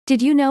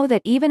Did you know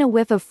that even a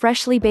whiff of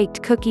freshly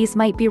baked cookies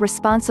might be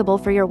responsible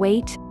for your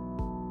weight?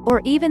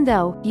 Or even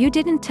though you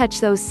didn't touch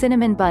those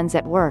cinnamon buns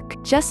at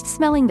work, just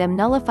smelling them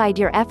nullified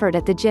your effort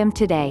at the gym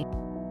today.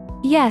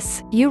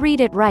 Yes, you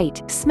read it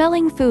right,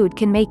 smelling food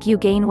can make you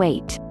gain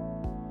weight.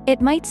 It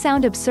might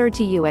sound absurd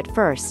to you at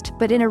first,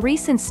 but in a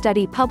recent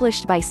study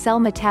published by Cell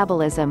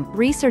Metabolism,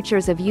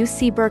 researchers of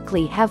UC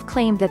Berkeley have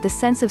claimed that the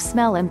sense of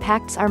smell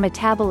impacts our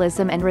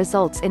metabolism and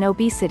results in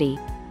obesity.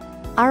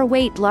 Our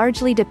weight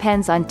largely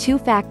depends on two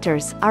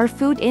factors: our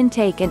food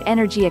intake and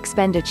energy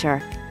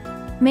expenditure.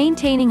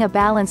 Maintaining a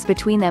balance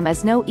between them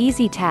is no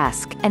easy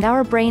task, and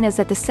our brain is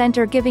at the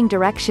center, giving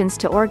directions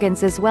to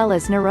organs as well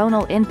as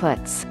neuronal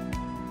inputs.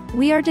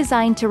 We are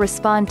designed to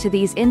respond to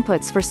these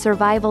inputs for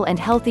survival and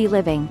healthy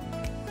living.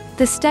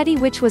 The study,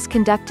 which was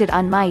conducted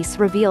on mice,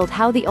 revealed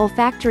how the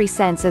olfactory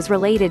sense is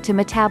related to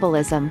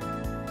metabolism.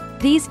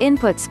 These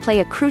inputs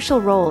play a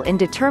crucial role in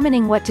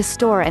determining what to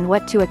store and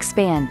what to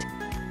expand.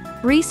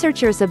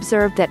 Researchers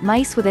observed that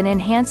mice with an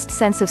enhanced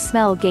sense of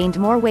smell gained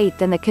more weight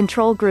than the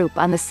control group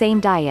on the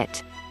same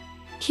diet.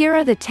 Here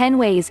are the 10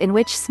 ways in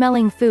which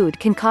smelling food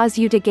can cause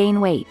you to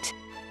gain weight.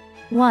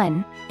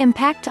 1.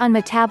 Impact on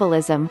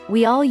metabolism.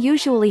 We all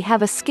usually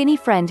have a skinny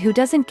friend who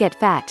doesn't get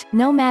fat,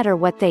 no matter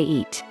what they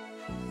eat.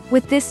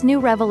 With this new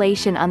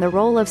revelation on the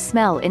role of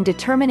smell in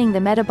determining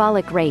the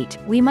metabolic rate,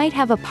 we might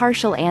have a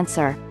partial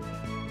answer.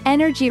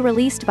 Energy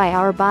released by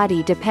our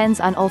body depends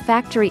on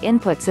olfactory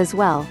inputs as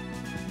well.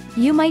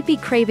 You might be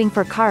craving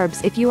for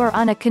carbs if you are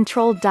on a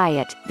controlled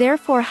diet,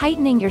 therefore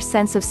heightening your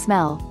sense of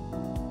smell.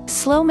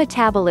 Slow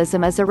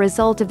metabolism is a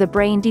result of the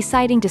brain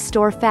deciding to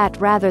store fat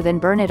rather than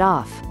burn it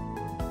off.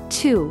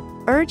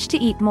 2. Urge to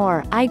eat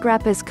more.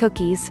 Igrapas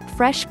cookies,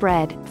 fresh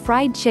bread,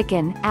 fried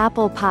chicken,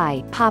 apple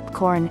pie,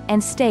 popcorn,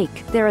 and steak.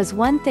 There is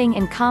one thing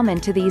in common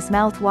to these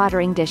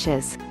mouth-watering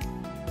dishes.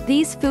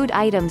 These food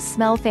items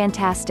smell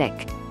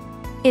fantastic.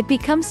 It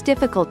becomes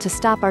difficult to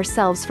stop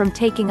ourselves from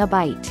taking a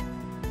bite.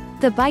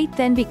 The bite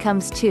then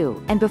becomes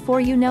 2, and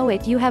before you know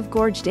it, you have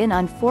gorged in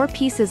on 4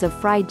 pieces of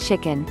fried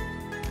chicken.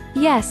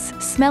 Yes,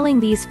 smelling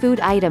these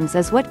food items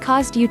is what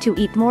caused you to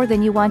eat more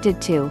than you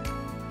wanted to.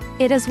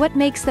 It is what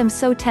makes them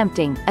so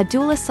tempting, a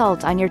dual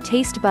assault on your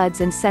taste buds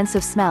and sense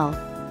of smell.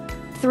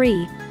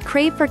 3.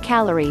 Crave for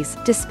calories.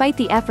 Despite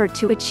the effort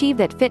to achieve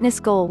that fitness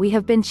goal we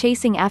have been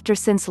chasing after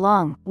since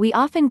long, we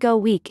often go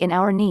weak in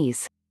our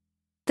knees.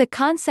 The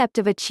concept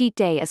of a cheat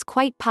day is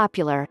quite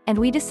popular, and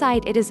we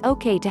decide it is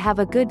okay to have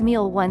a good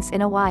meal once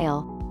in a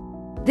while.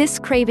 This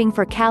craving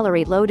for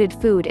calorie-loaded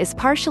food is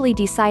partially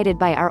decided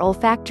by our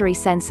olfactory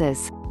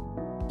senses.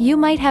 You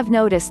might have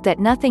noticed that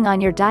nothing on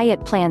your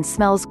diet plan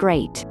smells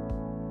great.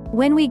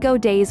 When we go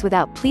days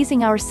without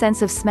pleasing our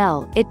sense of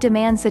smell, it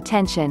demands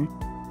attention.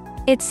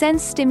 It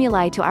sends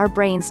stimuli to our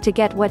brains to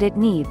get what it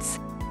needs,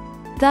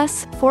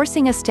 thus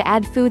forcing us to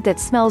add food that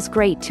smells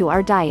great to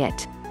our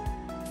diet.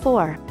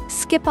 4.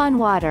 Skip on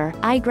water.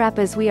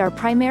 Igrapas. We are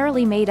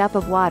primarily made up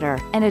of water,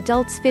 and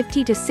adults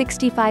 50 to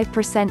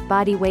 65%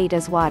 body weight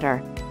is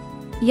water.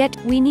 Yet,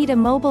 we need a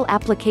mobile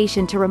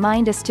application to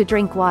remind us to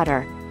drink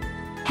water.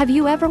 Have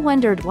you ever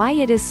wondered why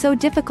it is so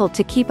difficult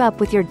to keep up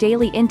with your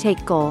daily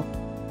intake goal?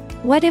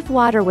 What if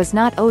water was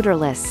not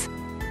odorless?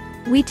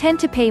 We tend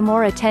to pay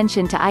more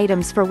attention to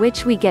items for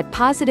which we get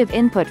positive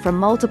input from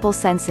multiple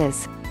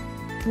senses.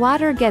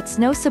 Water gets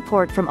no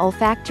support from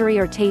olfactory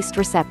or taste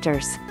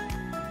receptors.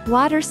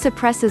 Water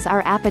suppresses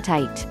our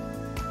appetite.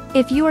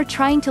 If you are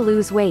trying to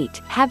lose weight,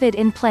 have it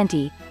in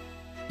plenty.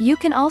 You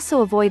can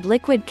also avoid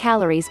liquid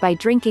calories by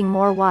drinking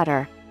more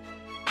water.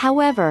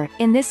 However,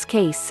 in this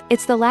case,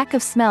 it's the lack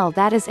of smell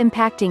that is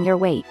impacting your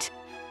weight.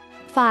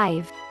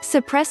 5.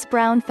 Suppress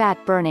brown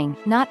fat burning.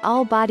 Not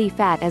all body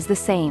fat is the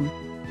same.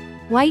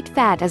 White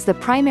fat is the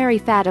primary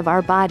fat of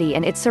our body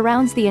and it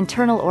surrounds the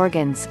internal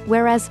organs,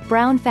 whereas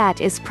brown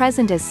fat is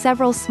present as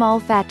several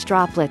small fat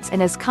droplets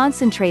and is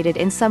concentrated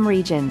in some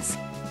regions.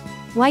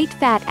 White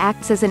fat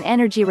acts as an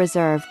energy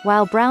reserve,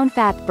 while brown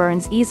fat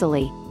burns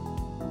easily.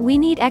 We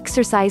need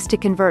exercise to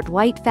convert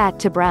white fat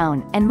to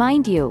brown, and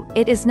mind you,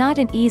 it is not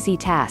an easy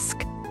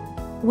task.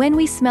 When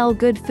we smell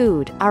good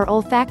food, our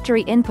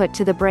olfactory input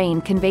to the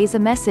brain conveys a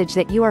message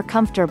that you are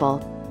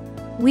comfortable.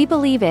 We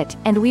believe it,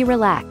 and we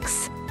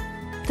relax.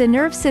 The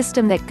nerve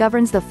system that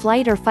governs the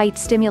flight or fight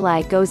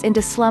stimuli goes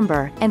into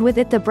slumber, and with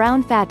it the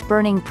brown fat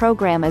burning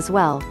program as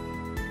well.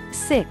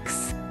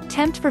 6.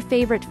 Tempt for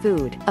favorite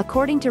food.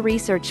 According to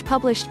research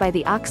published by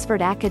the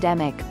Oxford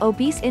Academic,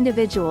 obese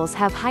individuals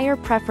have higher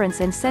preference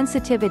and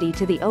sensitivity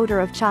to the odor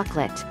of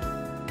chocolate.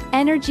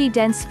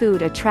 Energy-dense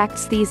food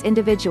attracts these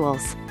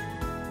individuals.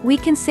 We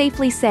can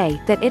safely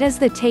say that it is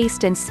the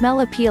taste and smell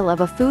appeal of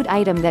a food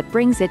item that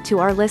brings it to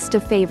our list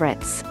of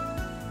favorites.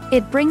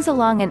 It brings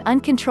along an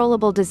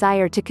uncontrollable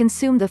desire to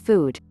consume the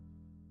food.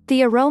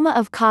 The aroma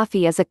of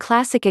coffee is a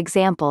classic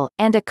example,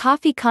 and a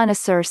coffee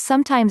connoisseur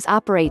sometimes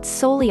operates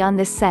solely on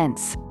this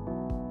sense.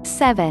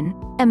 7.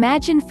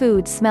 Imagine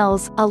food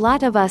smells. A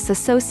lot of us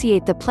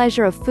associate the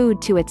pleasure of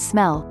food to its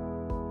smell.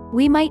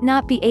 We might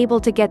not be able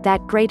to get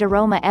that great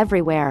aroma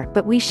everywhere,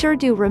 but we sure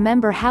do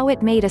remember how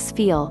it made us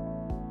feel.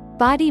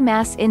 Body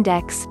mass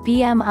index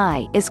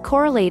 (BMI) is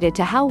correlated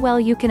to how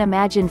well you can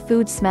imagine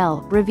food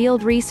smell,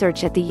 revealed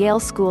research at the Yale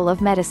School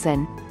of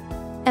Medicine.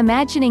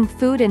 Imagining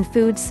food and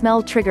food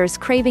smell triggers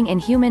craving in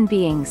human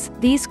beings.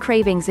 These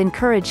cravings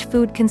encourage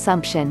food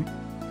consumption.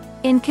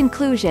 In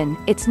conclusion,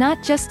 it's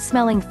not just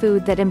smelling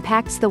food that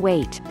impacts the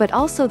weight, but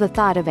also the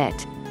thought of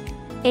it.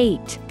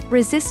 8.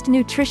 Resist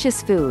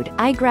nutritious food.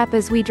 I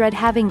grappas we dread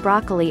having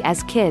broccoli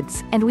as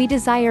kids, and we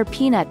desire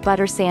peanut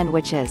butter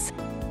sandwiches.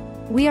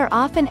 We are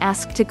often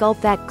asked to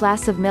gulp that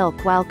glass of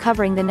milk while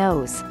covering the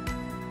nose.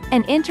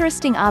 An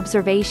interesting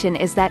observation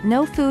is that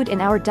no food in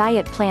our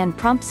diet plan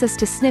prompts us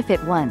to sniff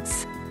it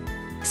once.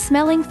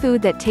 Smelling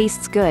food that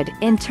tastes good,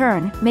 in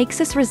turn, makes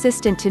us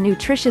resistant to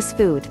nutritious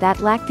food that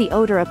lack the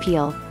odor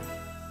appeal.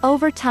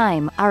 Over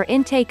time, our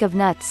intake of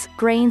nuts,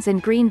 grains and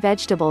green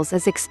vegetables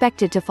is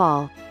expected to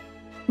fall.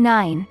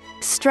 9.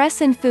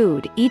 Stress in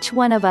food. Each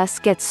one of us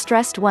gets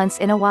stressed once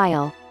in a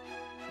while.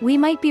 We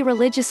might be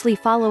religiously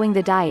following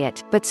the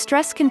diet, but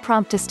stress can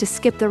prompt us to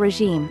skip the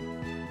regime.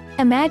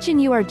 Imagine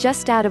you are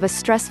just out of a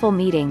stressful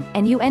meeting,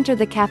 and you enter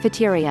the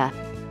cafeteria.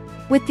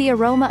 With the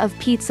aroma of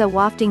pizza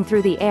wafting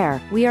through the air,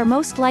 we are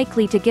most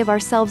likely to give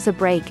ourselves a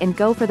break and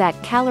go for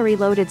that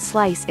calorie-loaded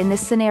slice in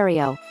this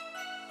scenario.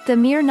 The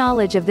mere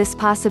knowledge of this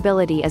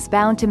possibility is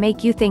bound to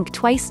make you think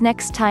twice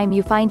next time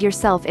you find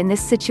yourself in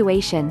this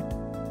situation.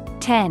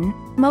 10.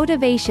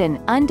 Motivation.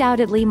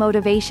 Undoubtedly,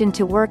 motivation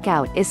to work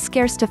out is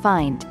scarce to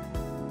find.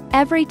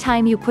 Every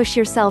time you push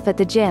yourself at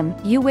the gym,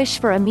 you wish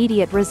for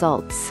immediate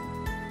results.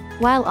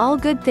 While all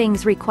good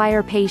things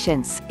require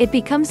patience, it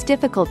becomes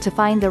difficult to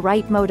find the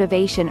right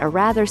motivation, or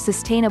rather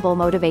sustainable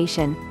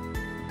motivation.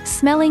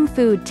 Smelling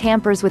food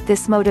tampers with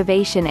this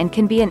motivation and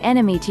can be an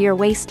enemy to your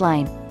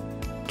waistline.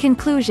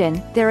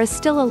 Conclusion: there is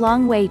still a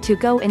long way to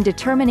go in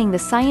determining the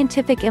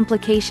scientific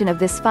implication of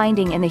this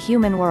finding in the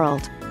human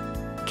world.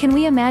 Can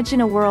we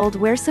imagine a world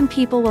where some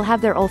people will have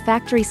their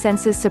olfactory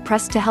senses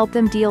suppressed to help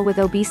them deal with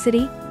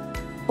obesity?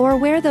 Or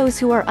where those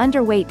who are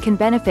underweight can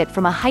benefit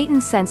from a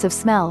heightened sense of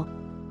smell?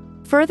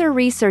 Further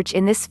research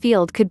in this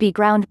field could be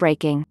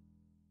groundbreaking.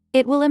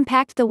 It will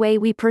impact the way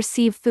we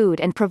perceive food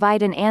and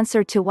provide an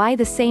answer to why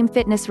the same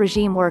fitness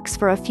regime works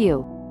for a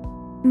few.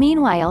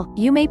 Meanwhile,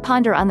 you may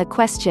ponder on the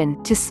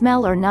question, to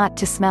smell or not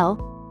to smell?